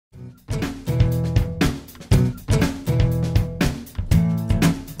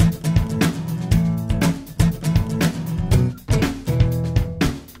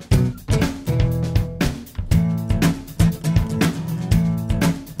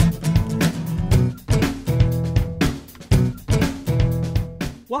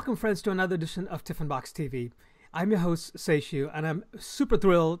Welcome, friends, to another edition of Tiffin Box TV. I'm your host, Seishu, and I'm super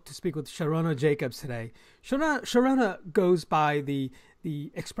thrilled to speak with Sharona Jacobs today. Sharona goes by the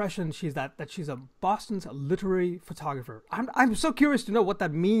expression that she's a Boston's literary photographer. I'm so curious to know what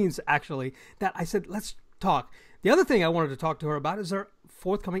that means, actually, that I said, let's talk. The other thing I wanted to talk to her about is her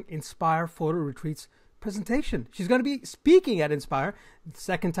forthcoming Inspire Photo Retreats presentation. She's going to be speaking at Inspire the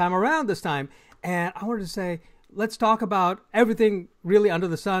second time around this time. And I wanted to say, let's talk about everything really under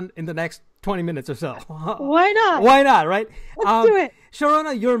the sun in the next 20 minutes or so. Why not? Why not, right? Let's do it.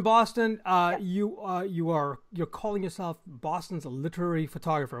 Sharona, you're in Boston. You're calling yourself Boston's literary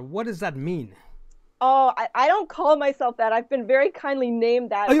photographer. What does that mean? Oh, I don't call myself that. I've been very kindly named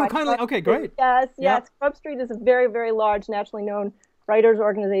that. Oh, you're kindly? Okay, great. Yes. Yeah. Scrub Street is a very, very large, nationally known writers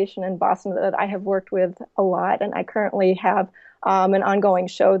organization in Boston that I have worked with a lot, and I currently have an ongoing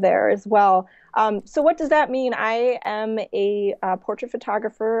show there as well. So what does that mean? I am a portrait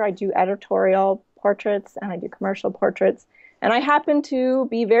photographer. I do editorial portraits and I do commercial portraits. And I happen to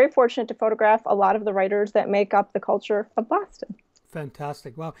be very fortunate to photograph a lot of the writers that make up the culture of Boston.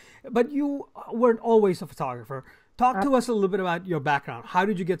 Fantastic. Wow. But you weren't always a photographer. Talk to us a little bit about your background. How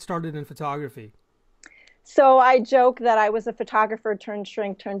did you get started in photography? So I joke that I was a photographer turned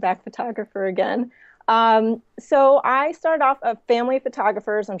shrink, turned back photographer again. So I started off a family of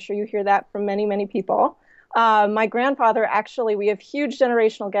photographers. I'm sure you hear that from many, many people. My grandfather, actually, we have huge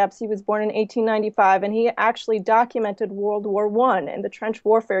generational gaps. He was born in 1895, and he actually documented World War I and the trench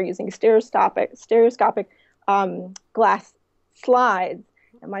warfare using stereoscopic glass slides.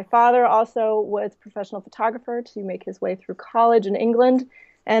 And my father also was a professional photographer to make his way through college in England.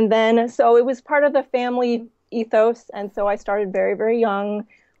 And then, so it was part of the family ethos. And so I started very, very young.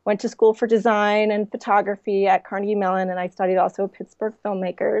 Went to school for design and photography at Carnegie Mellon, and I studied also Pittsburgh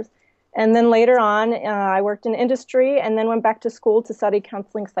filmmakers. And then later on, I worked in industry and then went back to school to study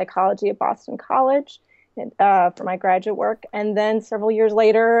counseling psychology at Boston College for my graduate work. And then several years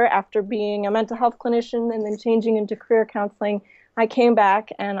later, after being a mental health clinician and then changing into career counseling, I came back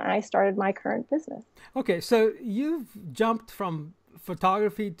and I started my current business. Okay, so you've jumped from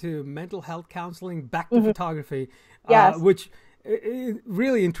photography to mental health counseling back to photography, yes. Which it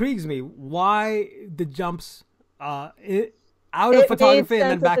really intrigues me. Why the jumps out of photography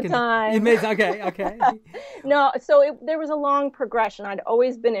and then back in? It made okay. No, so there was a long progression. I'd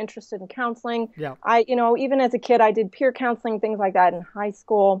always been interested in counseling. Yeah. Even as a kid, I did peer counseling, things like that in high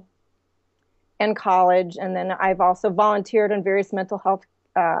school and college, and then I've also volunteered on various mental health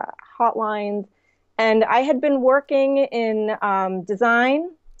hotlines. And I had been working in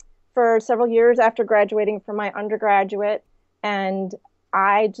design for several years after graduating from my undergraduate. And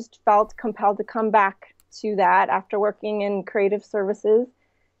I just felt compelled to come back to that after working in creative services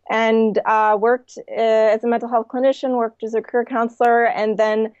and worked as a mental health clinician, worked as a career counselor. And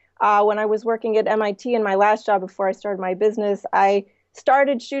then when I was working at MIT in my last job before I started my business, I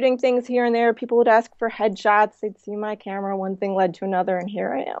started shooting things here and there. People would ask for headshots. They'd see my camera. One thing led to another, and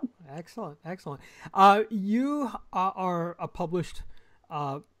here I am. Excellent, excellent. You are a published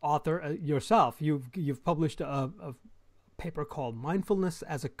author yourself. You've published a paper called Mindfulness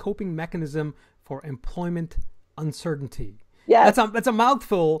as a Coping Mechanism for Employment Uncertainty. Yes. That's a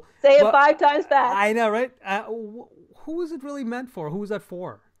mouthful. Say it 5 times fast. I know, right? Who is it really meant for? Who is that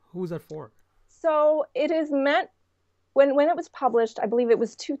for? So it is meant, when it was published, I believe it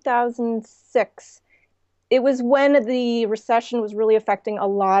was 2006, it was when the recession was really affecting a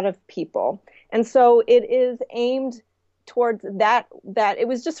lot of people. And so it is aimed towards that it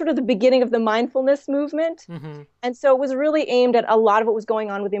was just sort of the beginning of the mindfulness movement. Mm-hmm. And so it was really aimed at a lot of what was going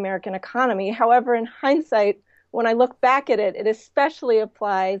on with the American economy. However, in hindsight, when I look back at it, it especially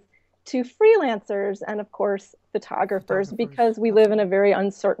applies to freelancers and, of course, photographers, because we live in a very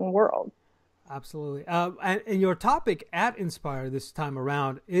uncertain world. Absolutely. And your topic at Inspire this time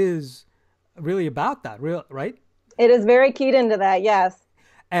around is really about that, right? It is very keyed into that, yes.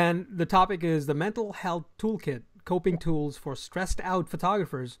 And the topic is the Mental Health Toolkit, Coping Tools for Stressed Out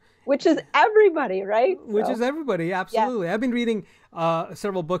Photographers. Which is everybody, right? Which is everybody, absolutely. Yeah. I've been reading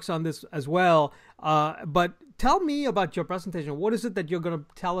several books on this as well. But tell me about your presentation. What is it that you're going to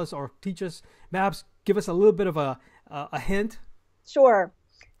tell us or teach us? Perhaps give us a little bit of a hint. Sure.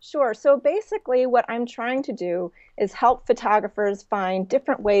 So basically what I'm trying to do is help photographers find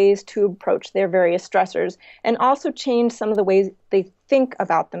different ways to approach their various stressors and also change some of the ways they think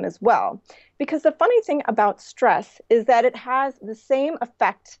about them as well. Because the funny thing about stress is that it has the same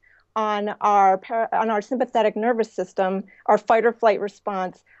effect on our sympathetic nervous system, our fight or flight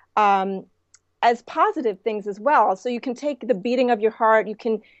response, as positive things as well. So you can take the beating of your heart, you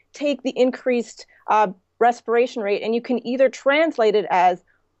can take the increased respiration rate, and you can either translate it as,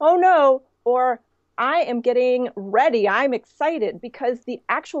 oh no, or I am getting ready, I'm excited, because the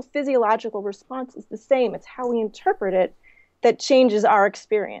actual physiological response is the same. It's how we interpret it that changes our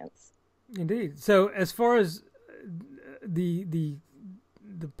experience. Indeed. So as far as the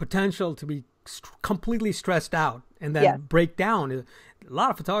potential to be completely stressed out and then Yes. break down, a lot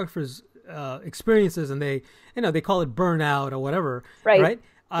of photographers experiences, and they call it burnout or whatever, Right. right?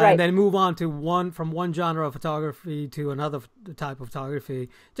 Right. And then move on to one genre of photography to another type of photography,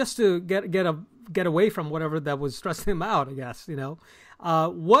 just to get away from whatever that was stressing them out, I guess.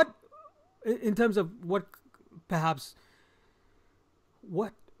 What in terms of what perhaps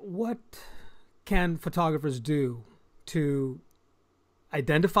what can photographers do to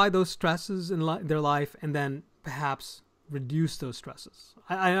identify those stresses in their life and then perhaps reduce those stresses?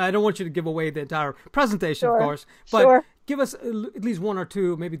 I don't want you to give away the entire presentation, Sure. of course, but Sure. give us at least one or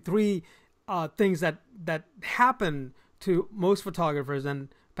two, maybe three things that happen to most photographers, and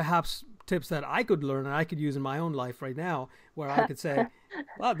perhaps tips that I could learn and I could use in my own life right now, where I could say,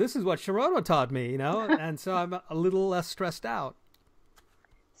 wow, this is what Sharona taught me, and so I'm a little less stressed out.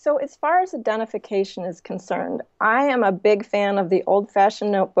 So, as far as identification is concerned, I am a big fan of the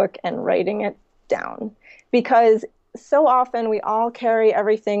old-fashioned notebook and writing it down, because so often we all carry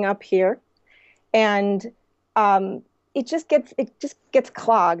everything up here, and it just gets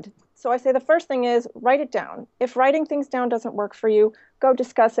clogged. So I say the first thing is write it down. If writing things down doesn't work for you, go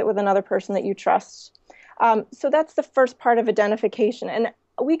discuss it with another person that you trust. So that's the first part of identification. And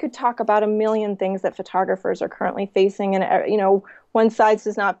we could talk about a million things that photographers are currently facing, and one size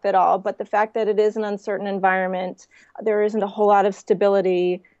does not fit all. But the fact that it is an uncertain environment, there isn't a whole lot of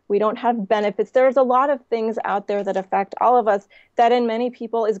stability. We don't have benefits. There's a lot of things out there that affect all of us that in many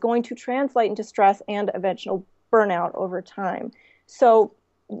people is going to translate into stress and eventual burnout over time. So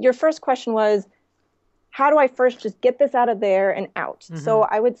your first question was, how do I first just get this out of there and out? Mm-hmm. So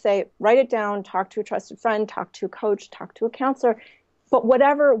I would say, write it down, talk to a trusted friend, talk to a coach, talk to a counselor, but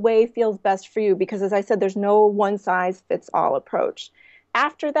whatever way feels best for you, because as I said, there's no one size fits all approach.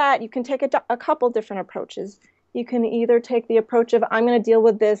 After that, you can take a couple different approaches. You can either take the approach of, I'm going to deal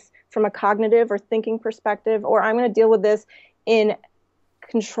with this from a cognitive or thinking perspective, or I'm going to deal with this in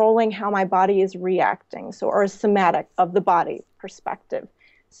controlling how my body is reacting, or a somatic of the body perspective.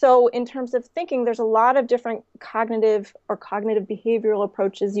 So in terms of thinking, there's a lot of different cognitive or cognitive behavioral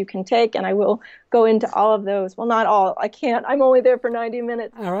approaches you can take, and I will go into all of those. Well, not all. I can't. I'm only there for 90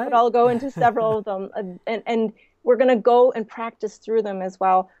 minutes, all right. But I'll go into several of them, and we're going to go and practice through them as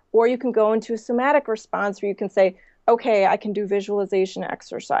well. Or you can go into a somatic response where you can say, okay, I can do visualization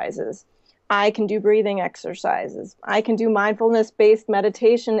exercises. I can do breathing exercises. I can do mindfulness-based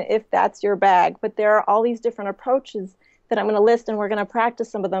meditation if that's your bag. But there are all these different approaches that I'm going to list, and we're going to practice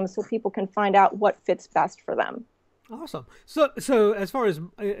some of them so people can find out what fits best for them. Awesome. So as far as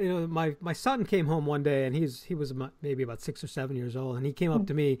my son came home one day, and he was maybe about 6 or 7 years old, and he came up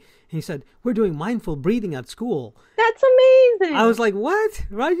to me and he said, "We're doing mindful breathing at school." That's amazing. I was like, "What?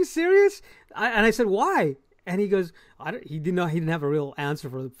 Are you serious?" And I said, "Why?" And he goes, he didn't have a real answer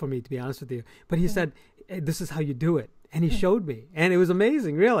for me, to be honest with you. But he said, hey, "This is how you do it." And he showed me, and it was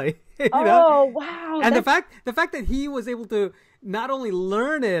amazing, really. Oh, wow. And the fact that he was able to not only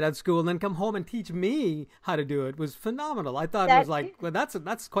learn it at school and then come home and teach me how to do it was phenomenal. I thought it was like, well,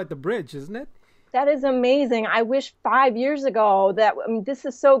 that's quite the bridge, isn't it? That is amazing. I wish 5 years ago this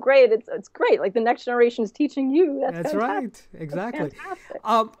is so great. It's great. Like the next generation is teaching you. That's right. Exactly.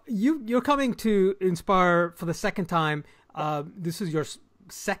 That's you're coming to Inspire for the second time. This is your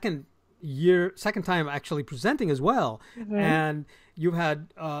second time actually presenting as well. Mm-hmm. And you had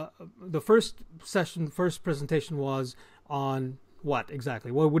the first presentation was on what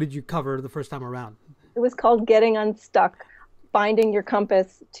exactly? What did you cover the first time around? It was called Getting Unstuck, Finding Your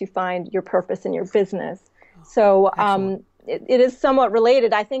Compass to Find Your Purpose in Your Business. So it is somewhat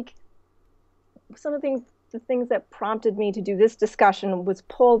related. I think some of the things that prompted me to do this discussion was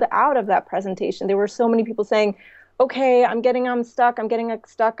pulled out of that presentation. There were so many people saying, okay, I'm getting unstuck.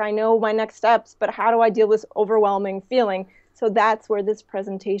 I know my next steps, but how do I deal with this overwhelming feeling? So that's where this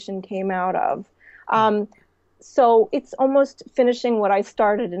presentation came out of. So it's almost finishing what I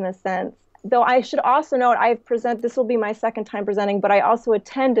started in a sense. Though I should also note, this will be my second time presenting, but I also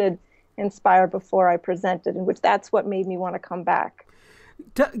attended Inspire before I presented, in which that's what made me want to come back.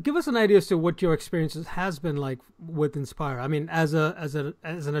 Give us an idea as to what your experiences has been like with Inspire. I mean, as an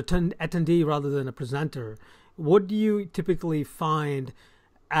attendee rather than a presenter, what do you typically find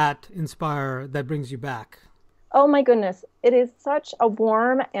at Inspire that brings you back? Oh my goodness. It is such a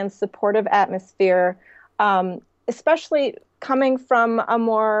warm and supportive atmosphere, especially coming from a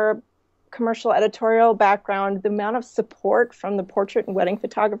more commercial editorial background, the amount of support from the portrait and wedding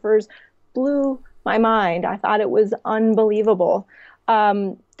photographers blew my mind. I thought it was unbelievable.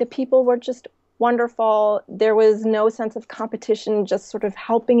 The people were just wonderful. There was no sense of competition, just sort of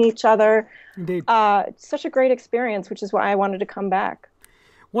helping each other. Indeed. Such a great experience, which is why I wanted to come back.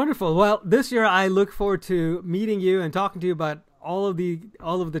 Wonderful. Well, this year I look forward to meeting you and talking to you about all of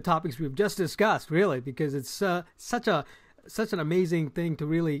the topics we've just discussed, really, because it's such an amazing thing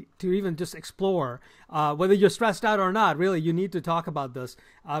to even just explore. Whether you're stressed out or not, really, you need to talk about this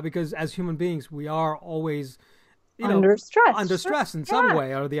because as human beings, we are always under stress in some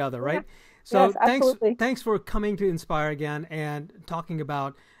way or the other, right? Yeah. So yes, thanks for coming to Inspire again and talking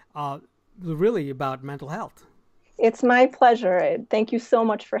about really about mental health. It's my pleasure. Thank you so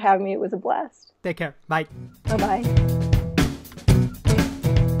much for having me. It was a blast. Take care. Bye. Bye-bye.